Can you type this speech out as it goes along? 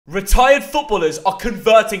Retired footballers are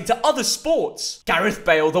converting to other sports. Gareth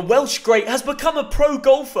Bale, the Welsh great, has become a pro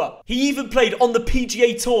golfer. He even played on the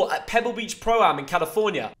PGA Tour at Pebble Beach Pro-Am in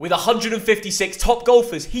California. With 156 top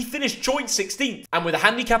golfers, he finished joint 16th. And with a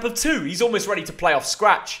handicap of 2, he's almost ready to play off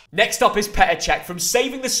scratch. Next up is Petr Cech, from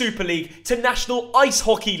saving the Super League to National Ice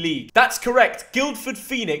Hockey League. That's correct, Guildford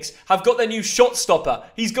Phoenix have got their new shot stopper.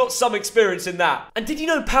 He's got some experience in that. And did you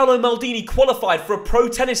know Paolo Maldini qualified for a pro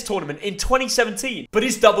tennis tournament in 2017? But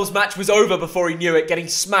his doubles match was over before he knew it, getting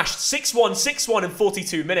smashed 6-1, 6-1 in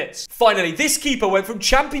 42 minutes. Finally, this keeper went from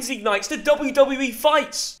Champions League nights to WWE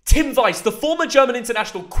fights. Tim Weiss, the former German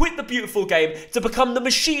international, quit the beautiful game to become the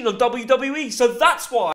machine on WWE, so that's why